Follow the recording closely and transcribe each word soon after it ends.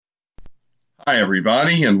Hi,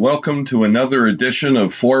 everybody, and welcome to another edition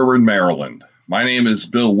of Forward Maryland. My name is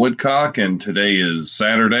Bill Woodcock, and today is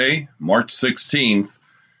Saturday, March 16th,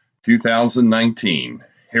 2019.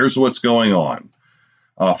 Here's what's going on.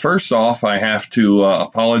 First off, I have to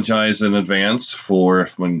apologize in advance for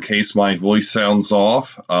in case my voice sounds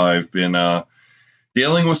off. I've been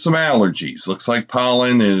dealing with some allergies. Looks like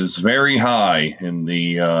pollen is very high in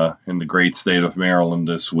the great state of Maryland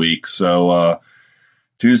this week, so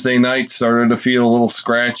Tuesday night started to feel a little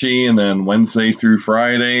scratchy, and then Wednesday through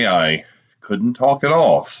Friday, I couldn't talk at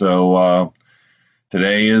all. So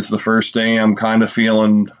today is the first day I'm kind of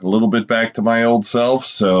feeling a little bit back to my old self.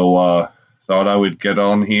 So thought I would get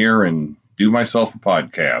on here and do myself a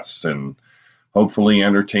podcast and hopefully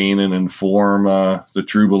entertain and inform the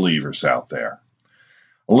true believers out there.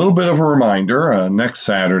 A little bit of a reminder, next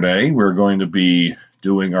Saturday, we're going to be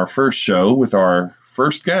doing our first show with our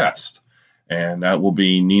first guest. And that will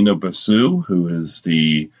be Nina Basu, who is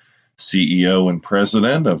the CEO and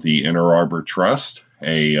president of the Inner Arbor Trust,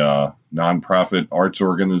 a nonprofit arts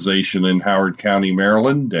organization in Howard County,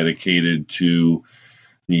 Maryland, dedicated to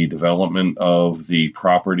the development of the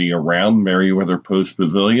property around Meriwether Post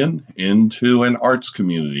Pavilion into an arts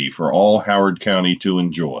community for all Howard County to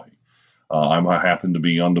enjoy. I happen to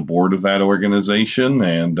be on the board of that organization,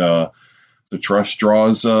 and the trust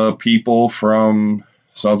draws people from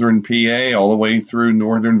Southern PA all the way through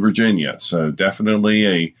Northern Virginia. So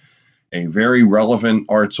definitely a very relevant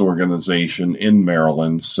arts organization in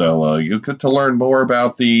Maryland. So you get to learn more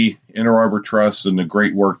about the Inner Arbor Trust and the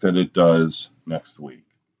great work that it does next week.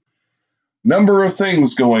 Number of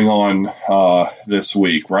things going on this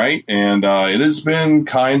week, right? And it has been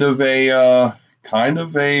kind of a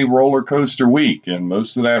roller coaster week, and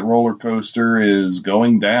most of that roller coaster is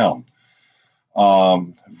going down.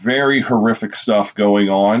 Very horrific stuff going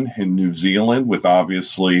on in New Zealand with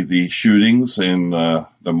obviously the shootings in the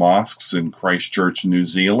mosques in Christchurch, New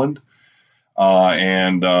Zealand,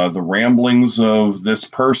 and the ramblings of this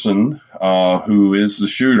person who is the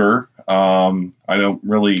shooter. I don't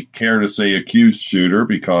really care to say accused shooter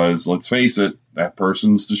because, let's face it, that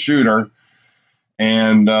person's the shooter,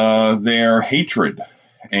 and their hatred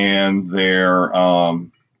and their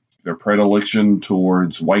predilection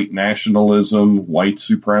towards white nationalism, white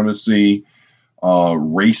supremacy,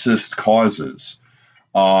 racist causes.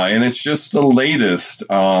 And it's just the latest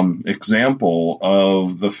example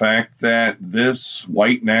of the fact that this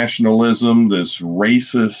white nationalism, this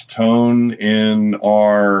racist tone in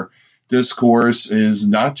our discourse is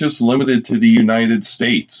not just limited to the United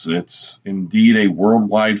States. It's indeed a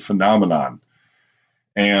worldwide phenomenon.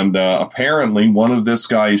 And apparently one of this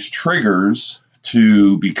guy's triggers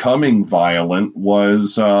to becoming violent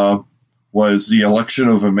was the election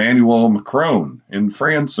of Emmanuel Macron in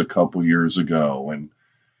France a couple years ago. And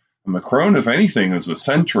Macron, if anything, is a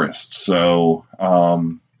centrist. So,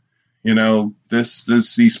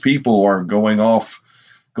 these people are going off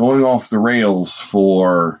the rails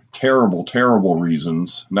for terrible, terrible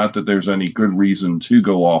reasons. Not that there's any good reason to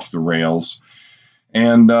go off the rails.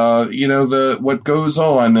 And, what goes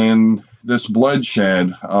on in this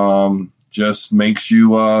bloodshed, just makes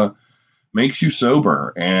you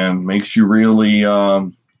sober and makes you really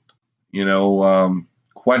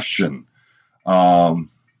question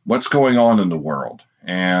what's going on in the world.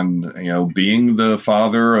 And being the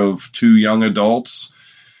father of two young adults,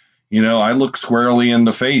 I look squarely in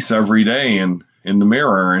the face every day and in the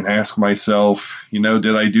mirror and ask myself,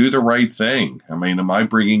 did I do the right thing? I mean, am I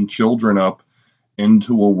bringing children up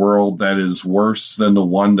into a world that is worse than the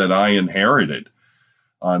one that I inherited?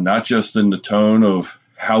 Not just in the tone of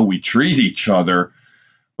how we treat each other,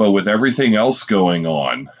 but with everything else going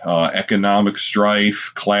on, economic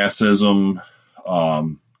strife, classism,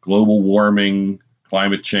 global warming,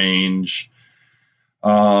 climate change.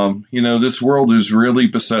 This world is really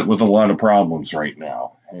beset with a lot of problems right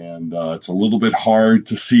now. And it's a little bit hard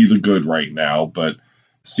to see the good right now, but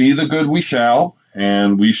see the good we shall,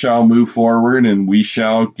 and we shall move forward, and we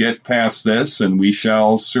shall get past this, and we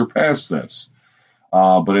shall surpass this.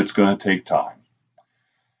 But it's going to take time.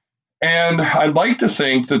 And I'd like to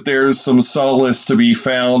think that there's some solace to be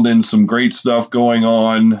found in some great stuff going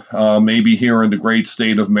on, maybe here in the great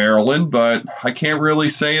state of Maryland, but I can't really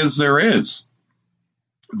say as there is.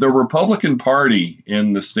 The Republican Party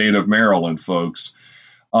in the state of Maryland, folks,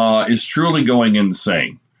 is truly going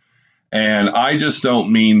insane. And I just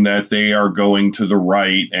don't mean that they are going to the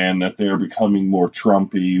right and that they're becoming more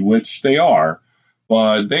Trumpy, which they are.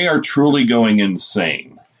 But they are truly going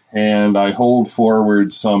insane, and I hold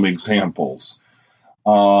forward some examples.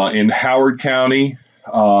 In Howard County,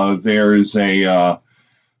 there was a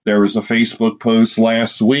Facebook post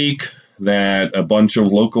last week that a bunch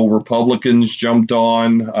of local Republicans jumped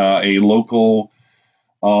on. A local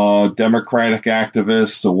Democratic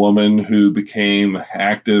activist, a woman who became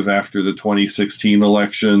active after the 2016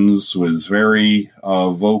 elections, was very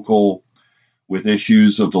vocal with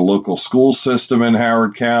issues of the local school system in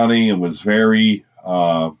Howard County, and was very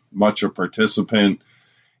much a participant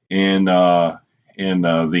in the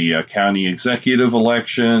county executive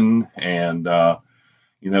election, and a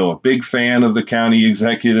big fan of the county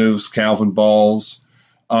executives, Calvin Balls.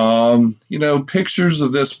 Pictures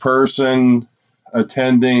of this person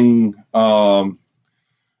attending, going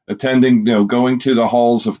to the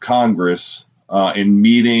halls of Congress and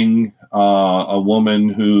meeting a woman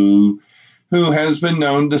who has been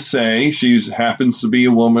known to say she happens to be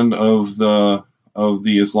a woman of the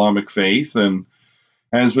Islamic faith and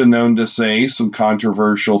has been known to say some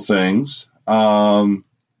controversial things,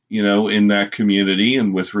 in that community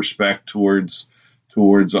and with respect towards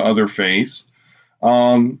other faiths.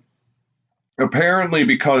 Apparently,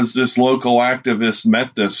 because this local activist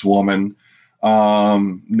met this woman,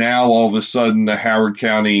 now all of a sudden the Howard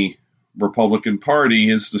County Republican Party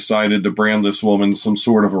has decided to brand this woman some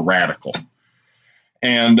sort of a radical.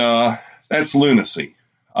 And that's lunacy.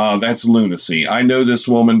 That's lunacy. I know this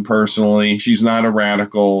woman personally. She's not a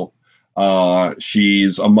radical.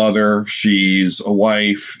 She's a mother. She's a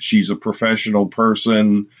wife. She's a professional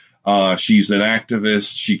person. She's an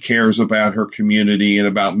activist. She cares about her community and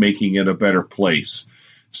about making it a better place.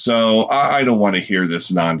 So I don't want to hear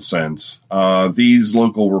this nonsense. These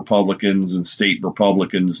local Republicans and state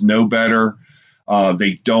Republicans know better.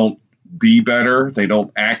 They don't be better. They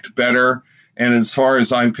don't act better. And as far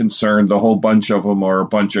as I'm concerned, the whole bunch of them are a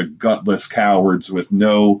bunch of gutless cowards with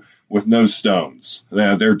no stones.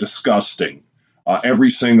 They're disgusting.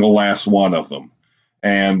 Every single last one of them.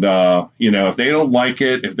 And, if they don't like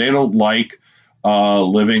it, if they don't like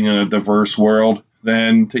living in a diverse world,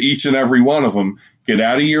 then to each and every one of them, get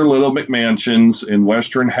out of your little McMansions in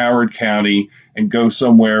Western Howard County and go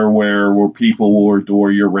somewhere where people will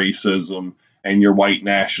adore your racism and your white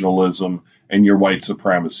nationalism and your white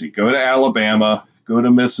supremacy. Go to Alabama, go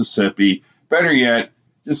to Mississippi. Better yet,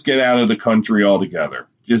 just get out of the country altogether.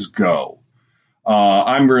 Just go.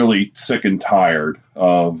 I'm really sick and tired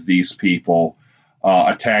of these people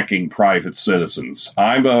attacking private citizens.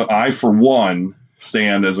 I, for one,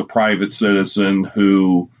 stand as a private citizen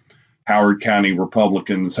who Howard County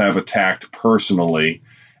Republicans have attacked personally.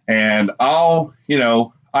 And I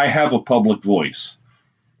have a public voice.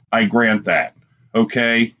 I grant that.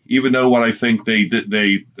 Okay, even though what I think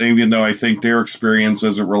even though I think their experience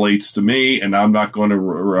as it relates to me, and I'm not going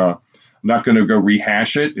to go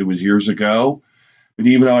rehash it. It was years ago, but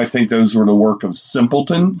even though I think those were the work of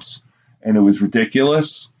simpletons and it was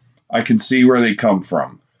ridiculous, I can see where they come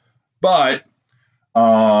from. But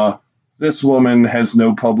this woman has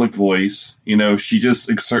no public voice. She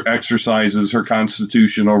just exercises her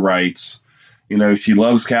constitutional rights. She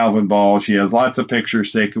loves Calvin Ball. She has lots of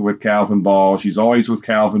pictures taken with Calvin Ball. She's always with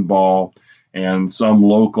Calvin Ball and some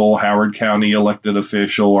local Howard County elected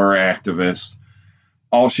official or activist.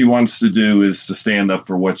 All she wants to do is to stand up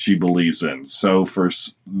for what she believes in. So for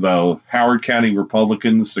the Howard County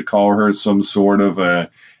Republicans to call her some sort of a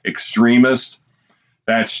extremist,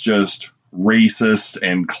 that's just racist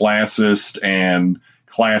and classist and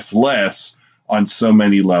classless on so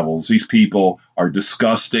many levels. These people are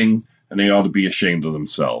disgusting, and they ought to be ashamed of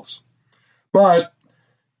themselves. But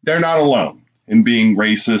they're not alone in being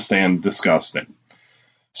racist and disgusting.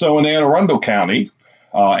 So in Anne Arundel County,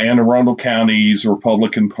 Anne Arundel County's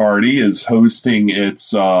Republican Party is hosting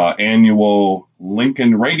its annual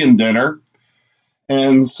Lincoln Reagan dinner.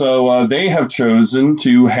 And so they have chosen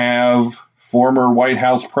to have former White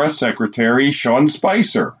House press secretary Sean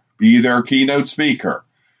Spicer be their keynote speaker.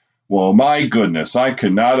 Well, my goodness, I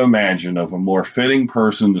could not imagine of a more fitting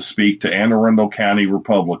person to speak to Anne Arundel County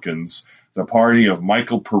Republicans, the party of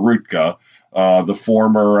Michael Peroutka, the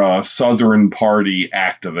former Southern Party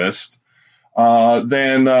activist,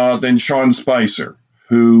 than Sean Spicer,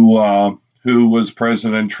 who was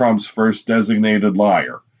President Trump's first designated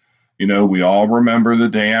liar. We all remember the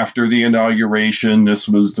day after the inauguration. This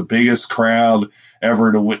was the biggest crowd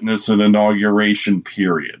ever to witness an inauguration,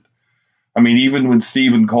 period. I mean, even when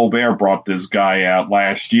Stephen Colbert brought this guy out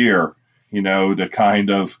last year, to kind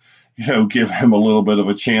of, give him a little bit of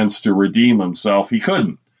a chance to redeem himself, he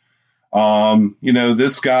couldn't.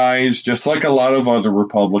 This guy's just like a lot of other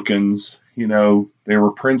Republicans. They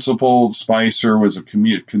were principled. Spicer was a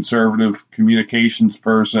conservative communications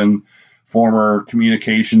person, former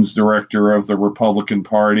communications director of the Republican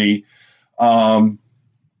Party, for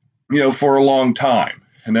a long time.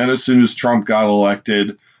 And then as soon as Trump got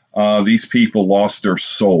elected, these people lost their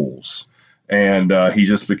souls. And he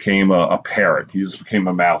just became a parrot. He just became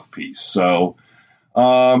a mouthpiece. So,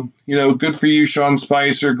 good for you, Sean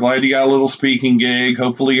Spicer. Glad you got a little speaking gig.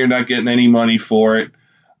 Hopefully you're not getting any money for it.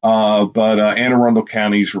 But Anne Arundel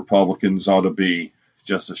County's Republicans ought to be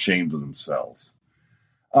just ashamed of themselves.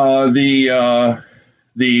 The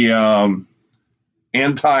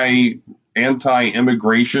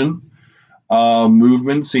anti-immigration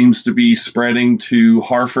movement seems to be spreading to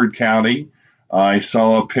Harford County. I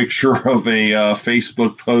saw a picture of a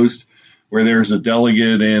Facebook post where there's a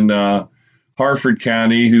delegate in Harford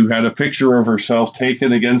County who had a picture of herself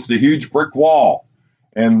taken against a huge brick wall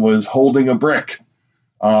and was holding a brick.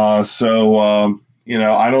 I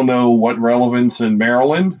don't know what relevance in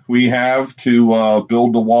Maryland we have to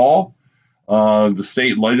build the wall. The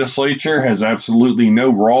state legislature has absolutely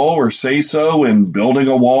no role or say-so in building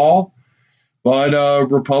a wall. But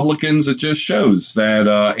Republicans, it just shows that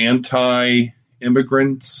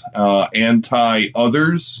anti-immigrants,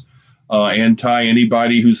 anti-others,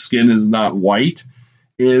 anti-anybody whose skin is not white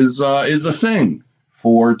is a thing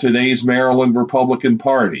for today's Maryland Republican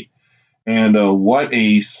Party. And what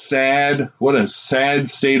a sad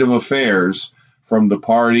state of affairs from the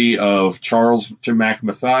party of Charles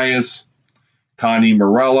McMathias, Connie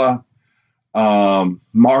Morella,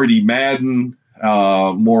 Marty Madden,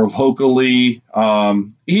 more locally,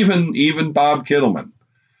 even Bob Kittleman.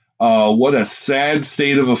 What a sad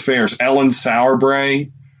state of affairs. Ellen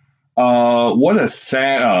Sauerbray. What a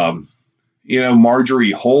sad,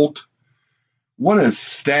 Marjorie Holt. What a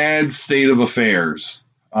sad state of affairs.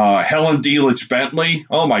 Helen Delich Bentley.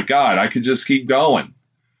 Oh my God, I could just keep going.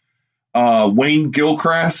 Wayne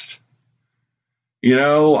Gilchrist.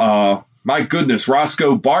 My goodness,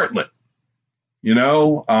 Roscoe Bartlett.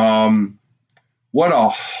 What a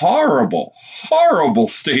horrible, horrible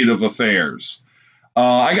state of affairs.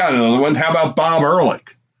 I got another one. How about Bob Ehrlich?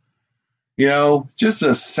 Just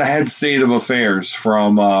a sad state of affairs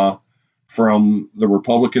from the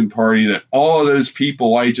Republican Party that all of those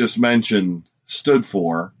people I just mentioned stood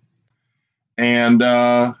for, and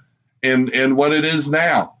what it is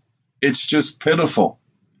now. It's just pitiful.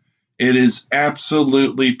 It is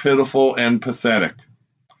absolutely pitiful and pathetic.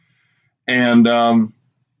 And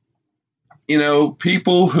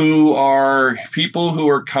people who are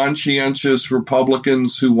conscientious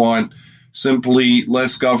Republicans who want simply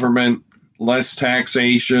less government, less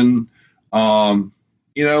taxation, where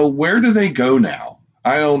do they go now?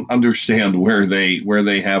 I don't understand where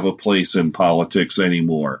they have a place in politics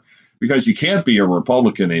anymore, because you can't be a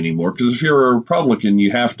Republican anymore. Because if you're a Republican, you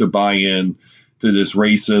have to buy in to this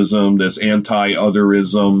racism, this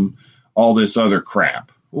anti-otherism, all this other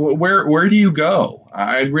crap. Where do you go?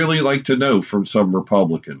 I'd really like to know from some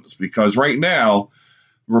Republicans, because right now,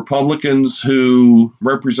 Republicans who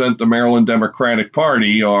represent the Maryland Democratic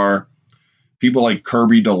Party are people like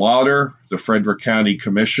Kirby DeLauder, the Frederick County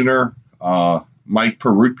Commissioner, Mike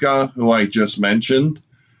Perutka, who I just mentioned.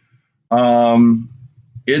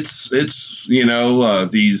 It's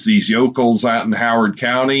these yokels out in Howard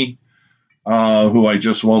County, who I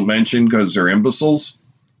just won't mention because they're imbeciles.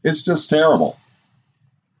 It's just terrible.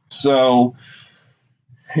 So,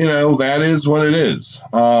 that is what it is.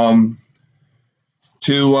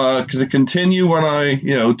 To continue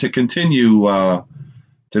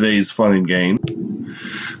today's fun and game,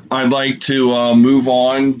 I'd like to move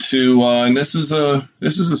on to, and this is a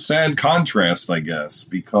sad contrast, I guess,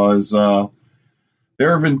 because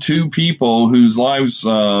there have been two people whose lives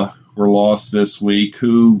were lost this week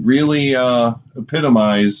who really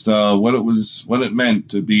epitomized what it meant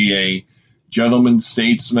to be a gentleman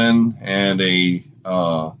statesman and a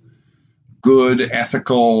good,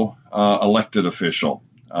 ethical elected official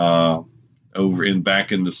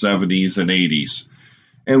back in the 70s and 80s.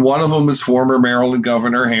 And one of them is former Maryland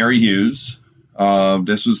Governor Harry Hughes.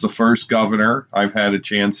 This was the first governor I've had a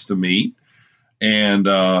chance to meet, and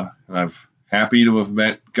I'm happy to have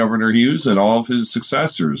met Governor Hughes and all of his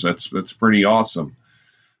successors. That's pretty awesome.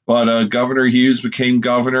 But Governor Hughes became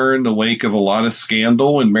governor in the wake of a lot of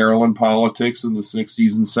scandal in Maryland politics in the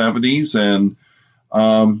 60s and 70s. And,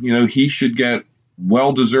 he should get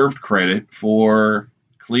well-deserved credit for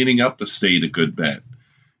cleaning up the state a good bit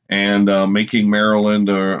and making Maryland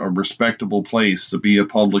a respectable place to be a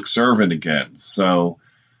public servant again. So,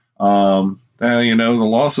 the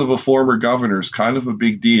loss of a former governor is kind of a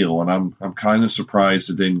big deal, and I'm kind of surprised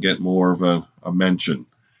it didn't get more of a mention.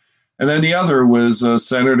 And then the other was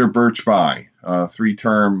Senator Birch Bayh, a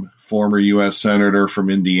three-term former U.S. Senator from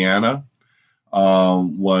Indiana,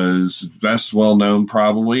 was best well known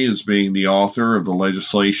probably as being the author of the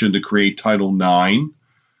legislation to create Title IX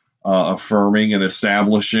affirming and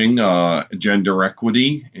establishing gender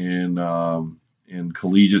equity in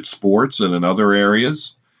collegiate sports and in other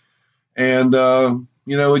areas. And,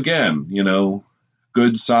 again,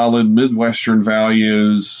 good, solid Midwestern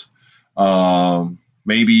values.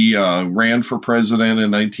 Maybe ran for president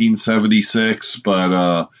in 1976,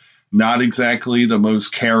 but not exactly the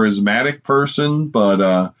most charismatic person,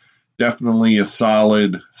 but definitely a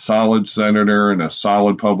solid senator and a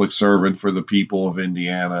solid public servant for the people of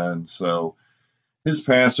Indiana. And so his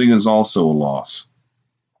passing is also a loss.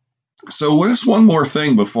 So just one more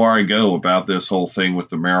thing before I go about this whole thing with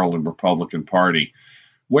the Maryland Republican Party.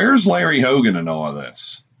 Where's Larry Hogan in all of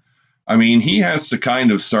this? I mean, he has to kind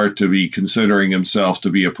of start to be considering himself to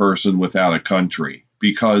be a person without a country,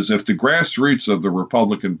 because if the grassroots of the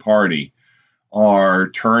Republican Party are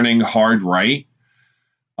turning hard right,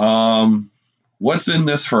 what's in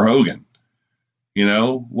this for Hogan?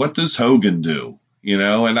 What does Hogan do?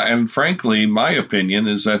 And frankly, my opinion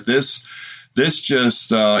is that this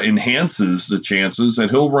just enhances the chances that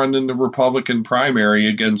he'll run in the Republican primary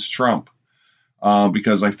against Trump,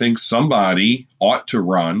 because I think somebody ought to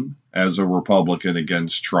run as a Republican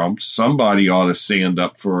against Trump. Somebody ought to stand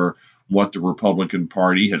up for what the Republican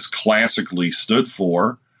Party has classically stood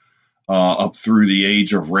for up through the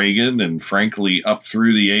age of Reagan and, frankly, up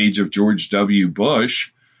through the age of George W.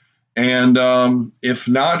 Bush. And if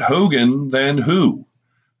not Hogan, then who?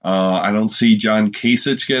 I don't see John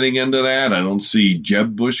Kasich getting into that. I don't see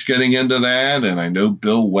Jeb Bush getting into that. And I know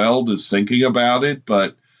Bill Weld is thinking about it,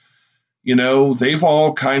 but they've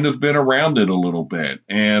all kind of been around it a little bit,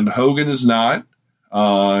 and Hogan is not.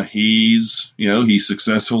 He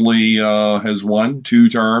successfully has won 2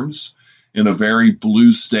 terms in a very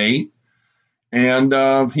blue state,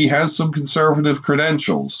 and he has some conservative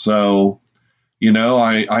credentials. So,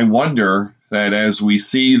 I wonder that as we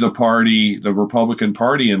see the Republican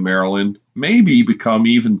Party in Maryland, maybe become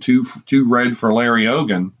even too red for Larry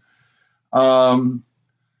Hogan,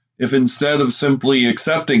 if instead of simply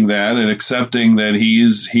accepting that and accepting that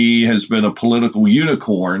he has been a political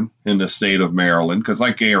unicorn in the state of Maryland, because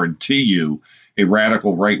I guarantee you a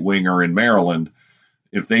radical right-winger in Maryland,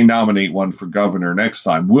 if they nominate one for governor next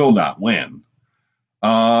time, will not win.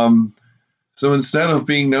 So instead of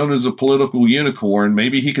being known as a political unicorn,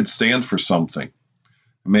 maybe he could stand for something.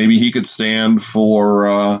 Maybe he could stand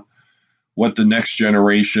for what the next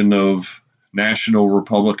generation of national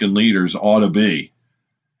Republican leaders ought to be.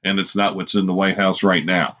 And it's not what's in the White House right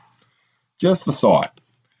now. Just a thought.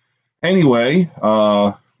 Anyway,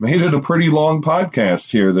 made it a pretty long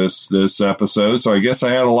podcast here this episode, so I guess I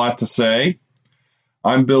had a lot to say.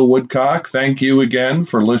 I'm Bill Woodcock. Thank you again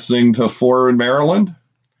for listening to Forward Maryland.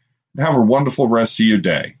 Have a wonderful rest of your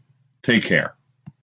day. Take care.